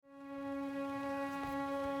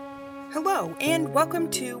Hello, and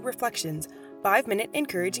welcome to Reflections, 5-minute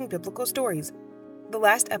encouraging biblical stories. The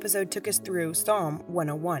last episode took us through Psalm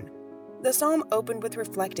 101. The psalm opened with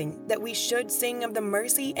reflecting that we should sing of the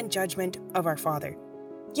mercy and judgment of our Father.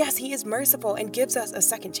 Yes, He is merciful and gives us a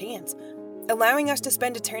second chance, allowing us to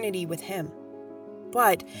spend eternity with Him.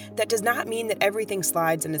 But that does not mean that everything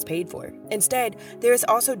slides and is paid for. Instead, there is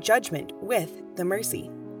also judgment with the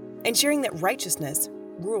mercy, ensuring that righteousness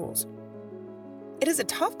rules. It is a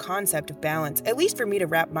tough concept of balance, at least for me to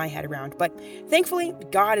wrap my head around, but thankfully,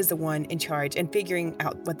 God is the one in charge and figuring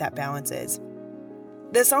out what that balance is.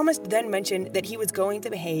 The psalmist then mentioned that he was going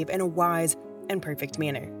to behave in a wise and perfect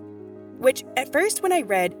manner, which at first when I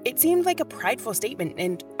read, it seemed like a prideful statement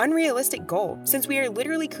and unrealistic goal, since we are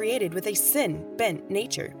literally created with a sin-bent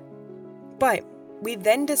nature. But we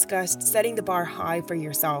then discussed setting the bar high for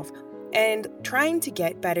yourself, and trying to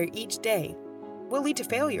get better each day will lead to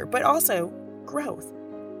failure, but also growth.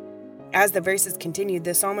 As the verses continued,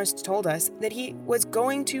 the psalmist told us that he was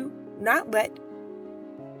going to not let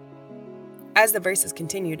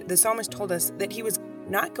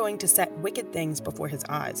set wicked things before his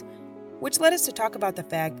eyes, which led us to talk about the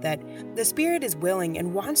fact that the spirit is willing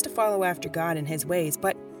and wants to follow after God in his ways,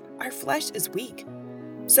 but our flesh is weak.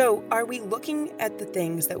 So are we looking at the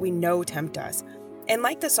things that we know tempt us? And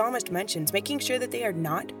like the psalmist mentions, making sure that they are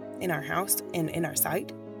not in our house and in our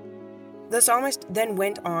sight? The psalmist then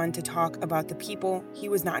went on to talk about the people he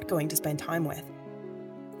was not going to spend time with.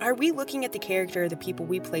 Are we looking at the character of the people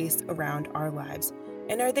we place around our lives?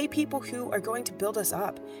 And are they people who are going to build us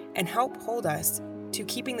up and help hold us to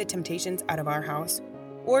keeping the temptations out of our house,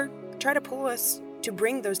 or try to pull us to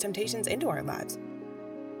bring those temptations into our lives?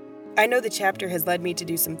 I know the chapter has led me to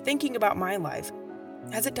do some thinking about my life.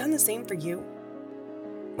 Has it done the same for you?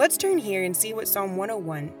 Let's turn here and see what Psalm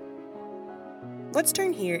 102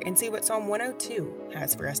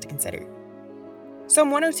 has for us to consider.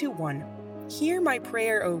 Psalm 102:1. Hear my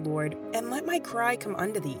prayer, O Lord, and let my cry come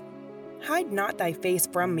unto thee. Hide not thy face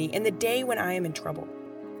from me in the day when I am in trouble.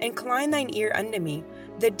 Incline thine ear unto me,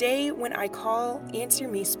 the day when I call, answer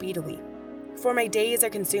me speedily. For my days are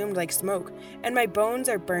consumed like smoke, and my bones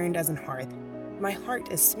are burned as an hearth. My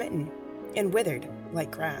heart is smitten and withered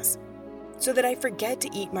like grass, so that I forget to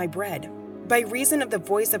eat my bread. By reason of the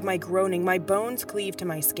voice of my groaning, my bones cleave to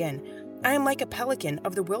my skin. I am like a pelican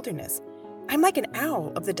of the wilderness. I am like an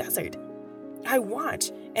owl of the desert. I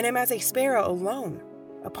watch, and am as a sparrow alone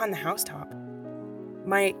upon the housetop.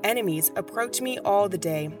 My enemies approach me all the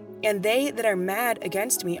day, and they that are mad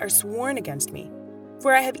against me are sworn against me.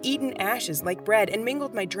 For I have eaten ashes like bread, and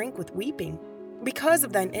mingled my drink with weeping, because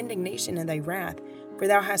of thine indignation and thy wrath, for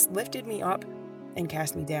thou hast lifted me up and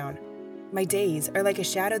cast me down. My days are like a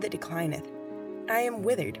shadow that declineth. I am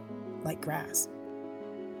withered like grass.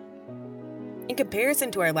 In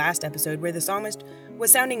comparison to our last episode, where the psalmist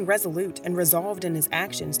was sounding resolute and resolved in his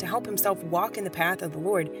actions to help himself walk in the path of the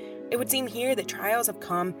Lord, it would seem here that trials have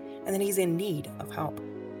come and that he's in need of help.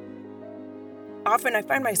 Often I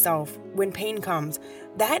find myself, when pain comes,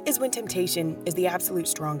 that is when temptation is the absolute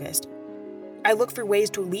strongest. I look for ways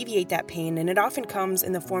to alleviate that pain, and it often comes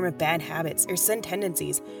in the form of bad habits or sin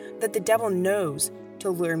tendencies that the devil knows to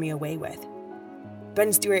lure me away with.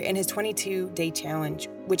 Ben Stewart, in his 22-day challenge,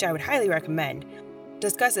 which I would highly recommend,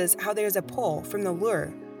 discusses how there's a pull from the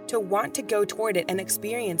lure to want to go toward it and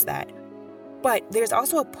experience that. But there's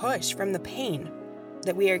also a push from the pain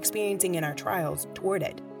that we are experiencing in our trials toward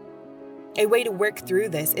it. A way to work through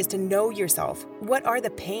this is to know yourself. What are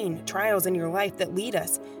the pain, trials in your life that lead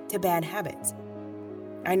us to bad habits?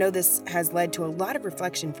 I know this has led to a lot of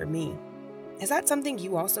reflection for me. Is that something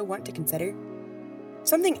you also want to consider?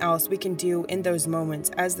 Something else we can do in those moments,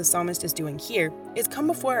 as the psalmist is doing here, is come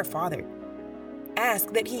before our Father.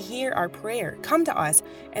 Ask that He hear our prayer, come to us,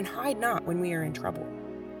 and hide not when we are in trouble.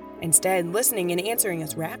 Instead, listening and answering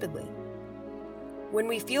us rapidly. When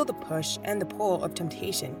we feel the push and the pull of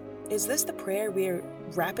temptation, is this the prayer we are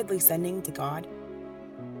rapidly sending to God?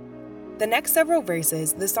 The next several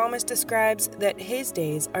verses, the psalmist describes that his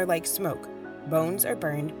days are like smoke, bones are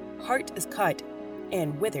burned, heart is cut,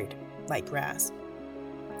 and withered like grass.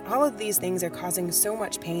 All of these things are causing so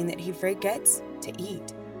much pain that he forgets to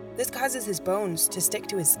eat. This causes his bones to stick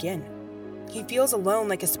to his skin. He feels alone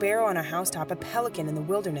like a sparrow on a housetop, a pelican in the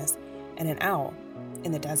wilderness, and an owl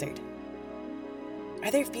in the desert. Are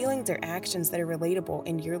there feelings or actions that are relatable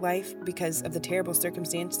in your life because of the terrible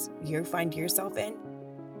circumstance you find yourself in?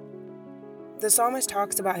 The psalmist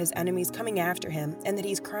talks about his enemies coming after him and that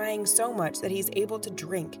he's crying so much that he's able to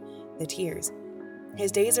drink the tears.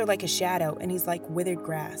 His days are like a shadow and he's like withered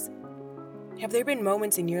grass. Have there been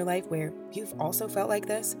moments in your life where you've also felt like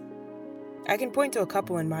this? I can point to a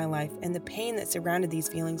couple in my life, and the pain that surrounded these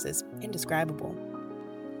feelings is indescribable.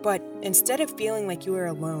 But instead of feeling like you are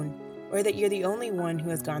alone, or that you're the only one who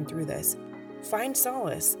has gone through this, find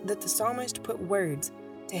solace that the psalmist put words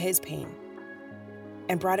to his pain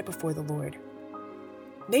and brought it before the Lord.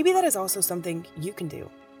 Maybe that is also something you can do.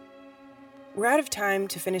 We're out of time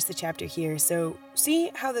to finish the chapter here, so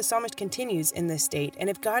see how the psalmist continues in this state and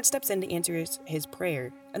if God steps in to answer his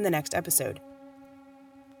prayer in the next episode.